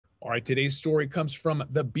All right, today's story comes from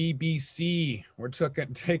the BBC. We're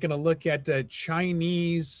taking a look at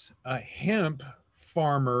Chinese hemp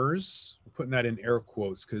farmers. We're putting that in air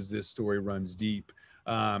quotes because this story runs deep.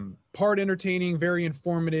 Part entertaining, very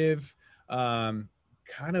informative, kind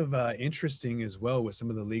of interesting as well with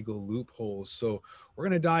some of the legal loopholes. So we're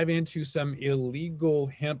going to dive into some illegal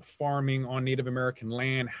hemp farming on Native American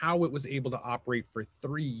land, how it was able to operate for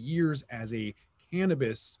 3 years as a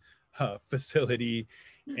cannabis facility,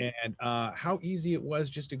 and how easy it was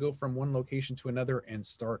just to go from one location to another and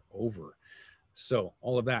start over. So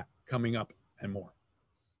all of that coming up and more.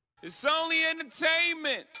 It's only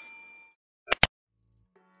entertainment.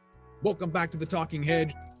 Welcome back to the Talking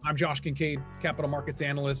Hedge. I'm Josh Kincaid, capital markets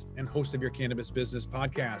analyst and host of your cannabis business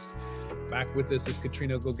podcast. Back with us is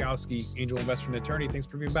Katrina Gogowski, angel investor and attorney. Thanks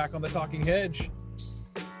for being back on the Talking Hedge.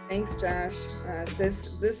 Thanks, Josh.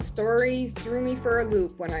 This story threw me for a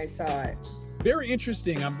loop when I saw it. Very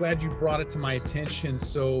interesting. I'm glad you brought it to my attention.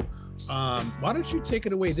 So why don't you take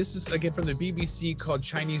it away? This is, again, from the BBC, called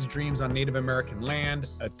Chinese Dreams on Native American Land,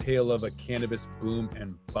 a tale of a cannabis boom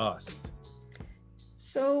and bust.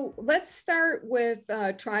 So let's start with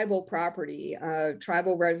tribal property,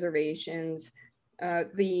 tribal reservations.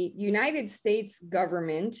 The United States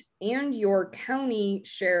government and your county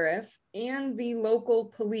sheriff and the local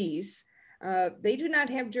police, they do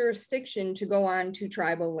not have jurisdiction to go on to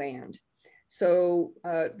tribal land. So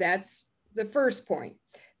that's the first point.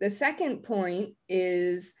 The second point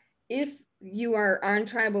is, if you are on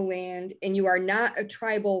tribal land and you are not a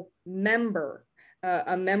tribal member,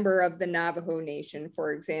 a member of the Navajo Nation,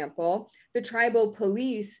 for example, the tribal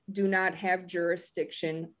police do not have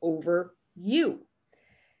jurisdiction over you.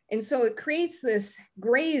 And so it creates this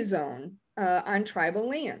gray zone on tribal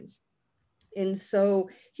lands. And so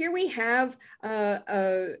here we have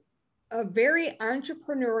a very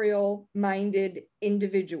entrepreneurial minded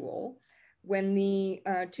individual. When the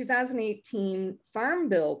 2018 Farm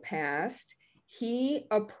Bill passed, he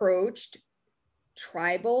approached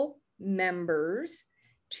tribal members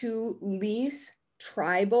to lease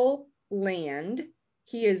tribal land.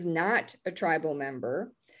 He is not a tribal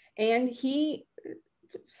member. And he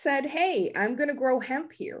said, hey, I'm going to grow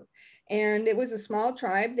hemp here. And it was a small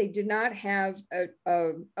tribe. They did not have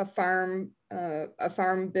a farm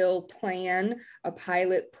bill plan, a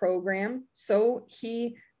pilot program. So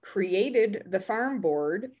he created the farm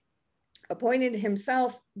board, appointed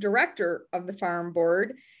himself director of the farm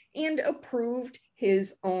board, and approved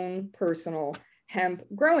his own personal hemp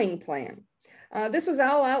growing plan. This was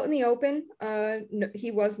all out in the open.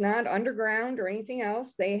 He was not underground or anything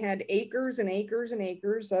else. They had acres and acres and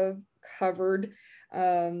acres of covered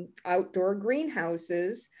outdoor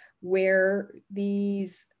greenhouses where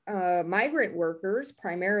these migrant workers,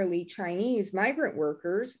 primarily Chinese migrant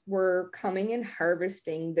workers, were coming and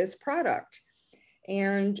harvesting this product.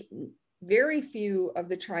 And very few of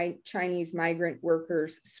the Chinese migrant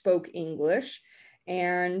workers spoke English,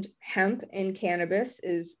 and hemp and cannabis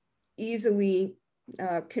is easily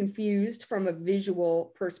confused from a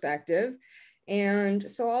visual perspective. And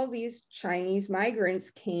so all these Chinese migrants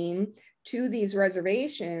came to these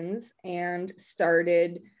reservations and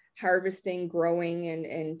started harvesting, growing,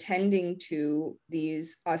 and tending to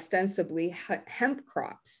these ostensibly hemp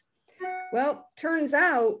crops. Well, turns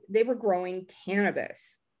out they were growing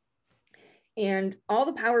cannabis. And all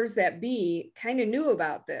the powers that be kind of knew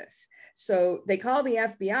about this. So they called the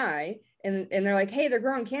FBI and they're like, hey, they're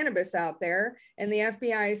growing cannabis out there. And the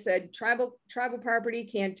FBI said, tribal property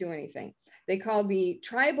can't do anything. They called the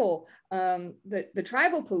tribal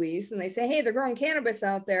police and they say, hey, they're growing cannabis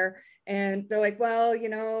out there. And they're like, well,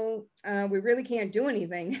 we really can't do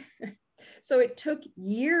anything. So it took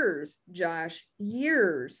years, Josh,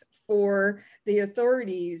 years for the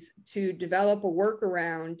authorities to develop a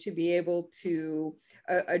workaround to be able to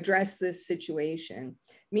address this situation.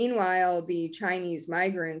 Meanwhile, the Chinese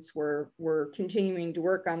migrants were continuing to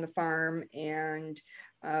work on the farm and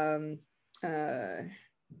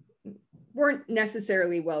weren't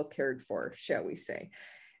necessarily well cared for, shall we say.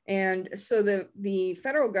 And so the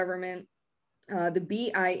federal government, the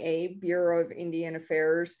BIA, Bureau of Indian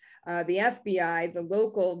Affairs, the FBI, the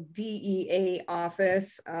local DEA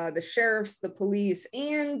office, the sheriffs, the police,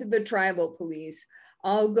 and the tribal police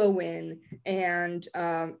all go in and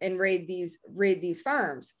raid these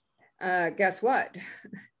farms. Guess what?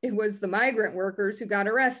 It was the migrant workers who got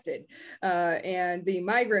arrested, and the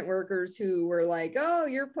migrant workers who were like, "Oh,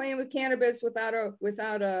 you're playing with cannabis without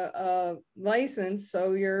a license,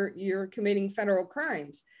 so you're committing federal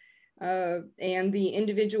crimes." And the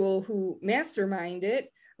individual who masterminded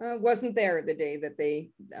it wasn't there the day that they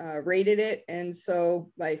raided it, and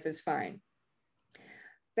so life is fine.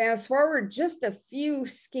 Fast forward just a few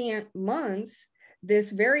scant months,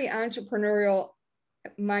 this very entrepreneurial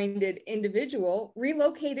minded individual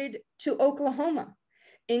relocated to Oklahoma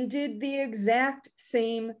and did the exact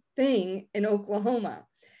same thing in Oklahoma.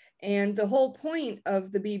 And the whole point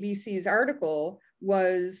of the BBC's article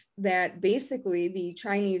was that basically the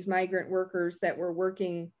Chinese migrant workers that were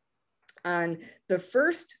working on the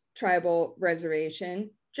first tribal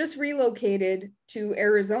reservation just relocated to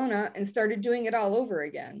Arizona and started doing it all over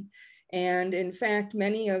again. And in fact,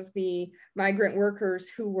 many of the migrant workers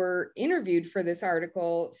who were interviewed for this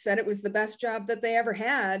article said it was the best job that they ever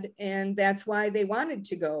had. And that's why they wanted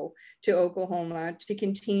to go to Oklahoma to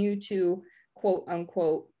continue to, quote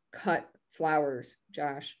unquote, cut flowers,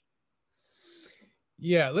 Josh.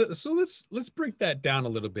 Yeah, let's break that down a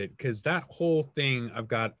little bit, because that whole thing, I've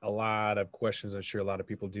got a lot of questions. I'm sure a lot of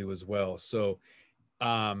people do as well. So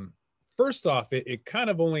first off, it kind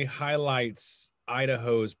of only highlights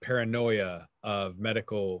Idaho's paranoia of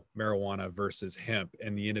medical marijuana versus hemp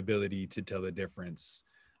and the inability to tell the difference.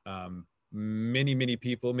 Many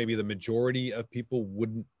people, maybe the majority of people,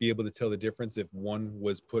 wouldn't be able to tell the difference if one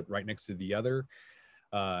was put right next to the other.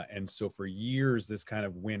 And so for years, this kind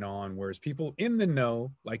of went on, whereas people in the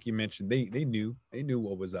know, like you mentioned, they knew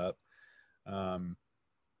what was up.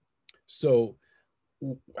 So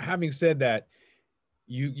having said that,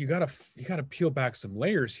 you gotta peel back some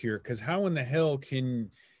layers here, because how in the hell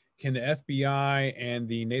can the FBI and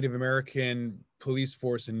the Native American police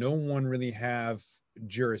force and no one really have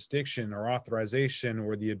jurisdiction or authorization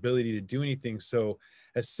or the ability to do anything? So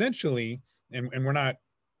essentially, and we're not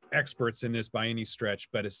experts in this by any stretch,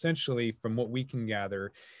 but essentially from what we can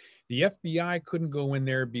gather, the FBI couldn't go in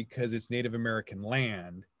there because it's Native American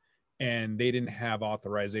land and they didn't have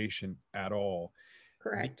authorization at all.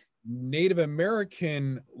 Correct. Native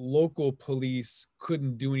American local police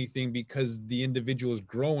couldn't do anything because the individuals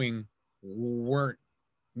growing weren't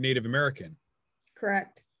Native American.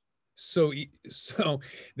 Correct. So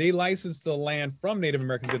they licensed the land from Native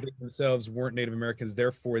Americans, but they themselves weren't Native Americans.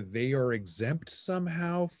 Therefore, they are exempt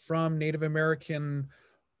somehow from Native American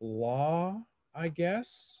law, I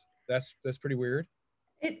guess. That's pretty weird.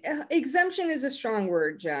 Exemption is a strong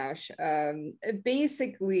word, Josh.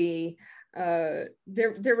 Basically,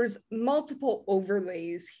 there was multiple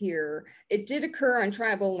overlays here. It did occur on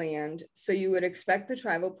tribal land, so you would expect the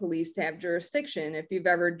tribal police to have jurisdiction. If you've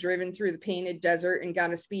ever driven through the painted desert and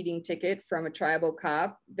got a speeding ticket from a tribal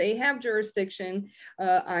cop, they have jurisdiction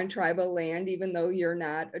on tribal land, even though you're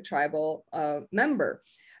not a tribal member.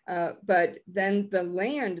 But then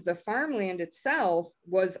the farmland itself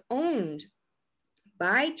was owned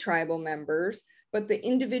by tribal members, but the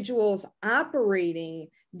individuals operating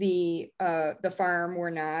the farm were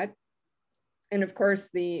not. And of course,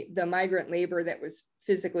 the migrant labor that was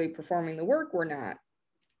physically performing the work were not.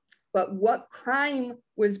 But what crime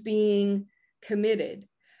was being committed?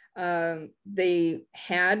 They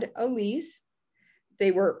had a lease.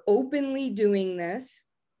 They were openly doing this,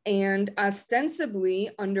 and ostensibly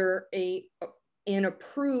under an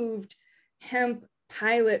approved hemp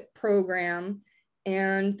pilot program,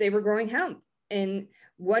 and they were growing hemp. And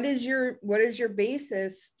what is your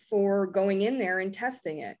basis for going in there and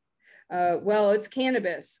testing it? Well, it's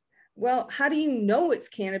cannabis. Well, how do you know it's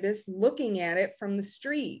cannabis looking at it from the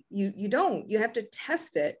street? You don't. You have to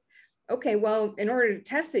test it. Okay, well, in order to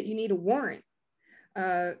test it, you need a warrant.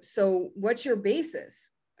 So what's your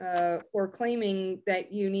basis for claiming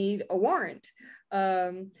that you need a warrant?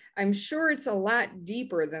 I'm sure it's a lot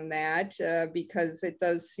deeper than that because it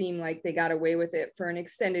does seem like they got away with it for an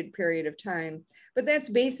extended period of time. But that's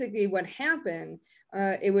basically what happened.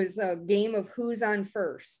 It was a game of who's on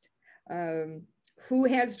first. Who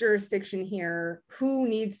has jurisdiction here? Who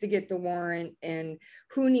needs to get the warrant? And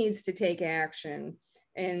who needs to take action?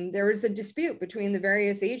 And there was a dispute between the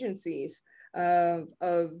various agencies of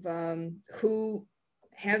who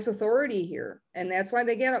has authority here. And that's why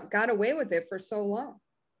they got away with it for so long.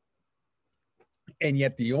 And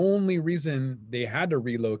yet the only reason they had to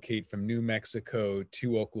relocate from New Mexico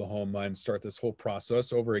to Oklahoma and start this whole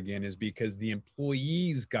process over again is because the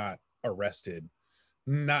employees got arrested.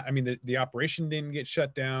 The operation didn't get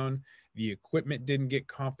shut down. The equipment didn't get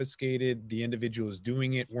confiscated. The individuals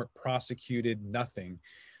doing it weren't prosecuted, nothing.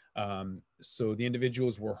 So the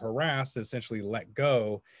individuals were harassed, essentially let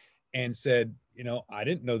go, and said, I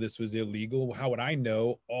didn't know this was illegal. How would I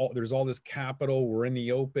know? There's all this capital. We're in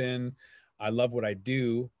the open. I love what I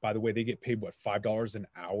do. By the way, they get paid, $5 an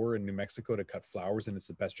hour in New Mexico to cut flowers, and it's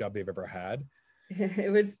the best job they've ever had.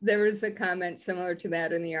 There was a comment similar to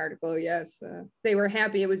that in the article. Yes, they were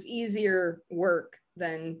happy. It was easier work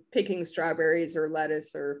than picking strawberries or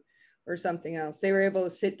lettuce or or something else. They were able to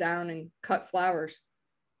sit down and cut flowers.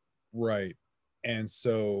 Right. And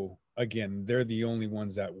so again, they're the only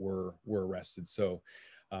ones that were arrested. So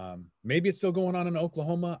maybe it's still going on in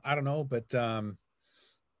Oklahoma. I don't know, but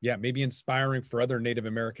yeah, maybe inspiring for other Native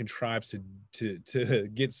American tribes to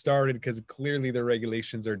get started, because clearly their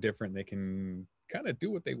regulations are different. They can kind of do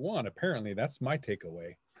what they want. Apparently, that's my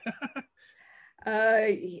takeaway.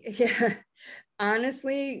 Yeah.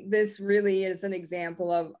 Honestly, this really is an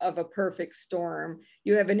example of a perfect storm.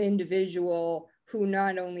 You have an individual who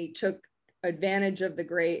not only took advantage of the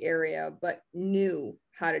gray area, but knew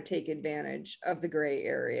how to take advantage of the gray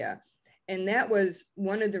area. And that was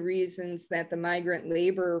one of the reasons that the migrant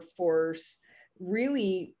labor force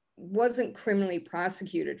really wasn't criminally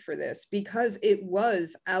prosecuted for this, because it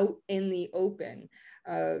was out in the open.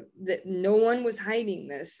 That no one was hiding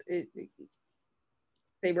this.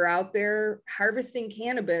 They were out there harvesting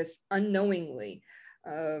cannabis unknowingly.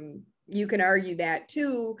 You can argue that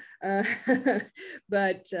too,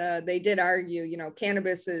 but they did argue, you know,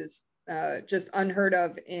 cannabis is just unheard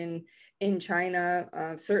of in China,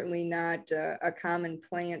 certainly not a common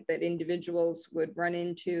plant that individuals would run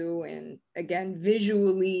into. And again,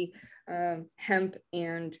 visually, hemp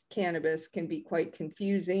and cannabis can be quite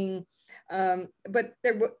confusing. But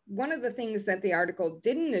one of the things that the article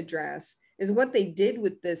didn't address is what they did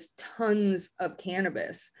with this tons of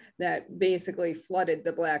cannabis that basically flooded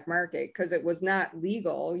the black market, because it was not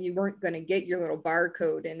legal. You weren't going to get your little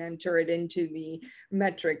barcode and enter it into the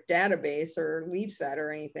metric database or leaf set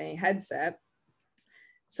or anything, headset.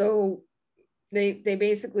 So they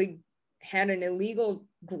basically had an illegal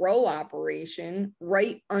grow operation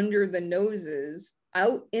right under the noses,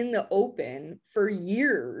 out in the open for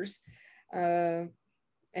years. And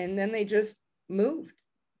then they just moved.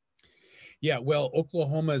 Yeah, well,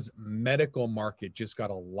 Oklahoma's medical market just got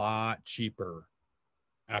a lot cheaper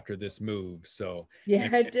after this move. So yeah,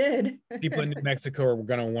 it did. People in New Mexico are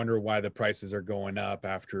going to wonder why the prices are going up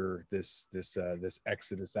after this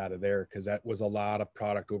exodus out of there, because that was a lot of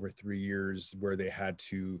product over 3 years where they had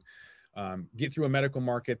to get through a medical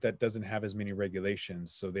market that doesn't have as many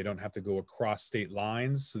regulations, so they don't have to go across state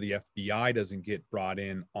lines, so the FBI doesn't get brought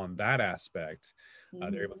in on that aspect.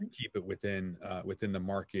 They're able to keep it within the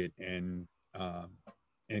market and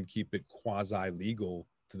keep it quasi legal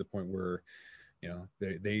to the point where, you know,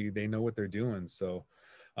 they know what they're doing. So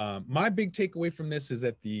my big takeaway from this is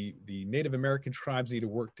that the Native American tribes need to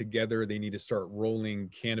work together. They need to start rolling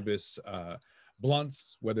cannabis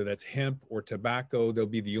blunts, whether that's hemp or tobacco. They'll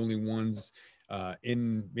be the only ones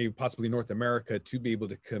in maybe possibly North America to be able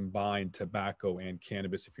to combine tobacco and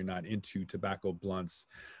cannabis. If you're not into tobacco blunts,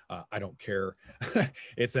 I don't care.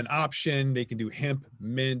 It's an option. They can do hemp,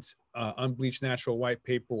 mint, unbleached natural white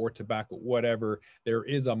paper, or tobacco, whatever. There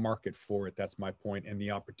is a market for it. That's my point. And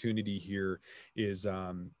the opportunity here is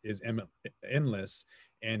endless.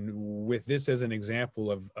 And with this as an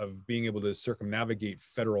example of being able to circumnavigate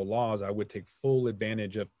federal laws, I would take full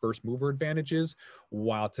advantage of first mover advantages,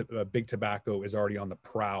 while big tobacco is already on the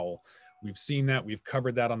prowl. We've seen that. We've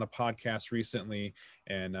covered that on the podcast recently,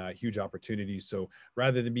 and huge opportunity. So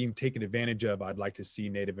rather than being taken advantage of, I'd like to see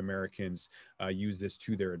Native Americans use this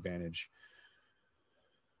to their advantage.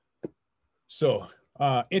 So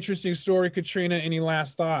interesting story, Katrina. Any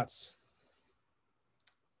last thoughts?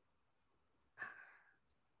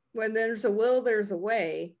 When there's a will, there's a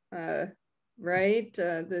way, right?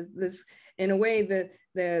 This, in a way,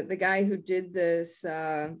 the guy who did this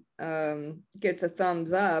gets a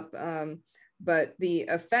thumbs up, but the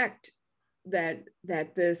effect that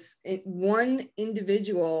this one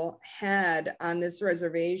individual had on this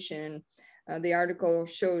reservation, the article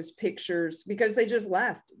shows pictures, because they just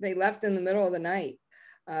left. They left in the middle of the night,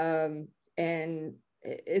 and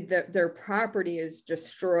their property is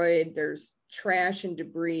destroyed. There's trash and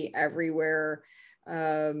debris everywhere.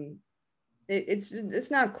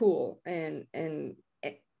 It's not cool. And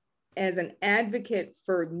as an advocate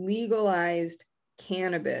for legalized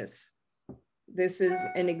cannabis, this is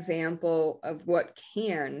an example of what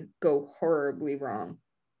can go horribly wrong.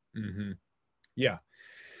 Mm-hmm. Yeah.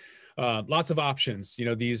 Lots of options. You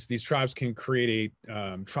know, these tribes can create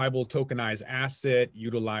a tribal tokenized asset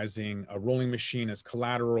utilizing a rolling machine as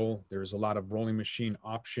collateral. There's a lot of rolling machine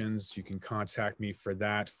options. You can contact me for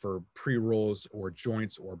that, for pre-rolls or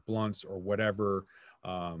joints or blunts or whatever.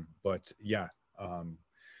 But yeah,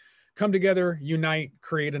 come together, unite,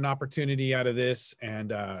 create an opportunity out of this,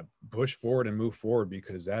 and push forward and move forward,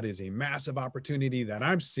 because that is a massive opportunity that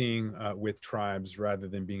I'm seeing with tribes rather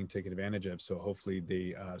than being taken advantage of. So hopefully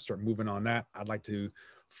they start moving on that. I'd like to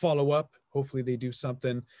follow up. Hopefully they do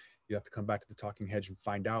something. You have to come back to the Talking Hedge and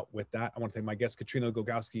find out. With that, I want to thank my guest, Katrina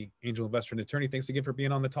Gogowski, angel investor and attorney. Thanks again for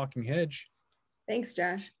being on the Talking Hedge. Thanks,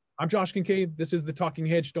 Josh. I'm Josh Kincaid. This is the Talking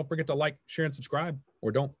Hedge. Don't forget to like, share, and subscribe,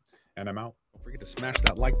 or don't. And I'm out. Don't forget to smash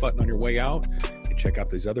that like button on your way out and check out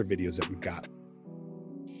these other videos that we've got.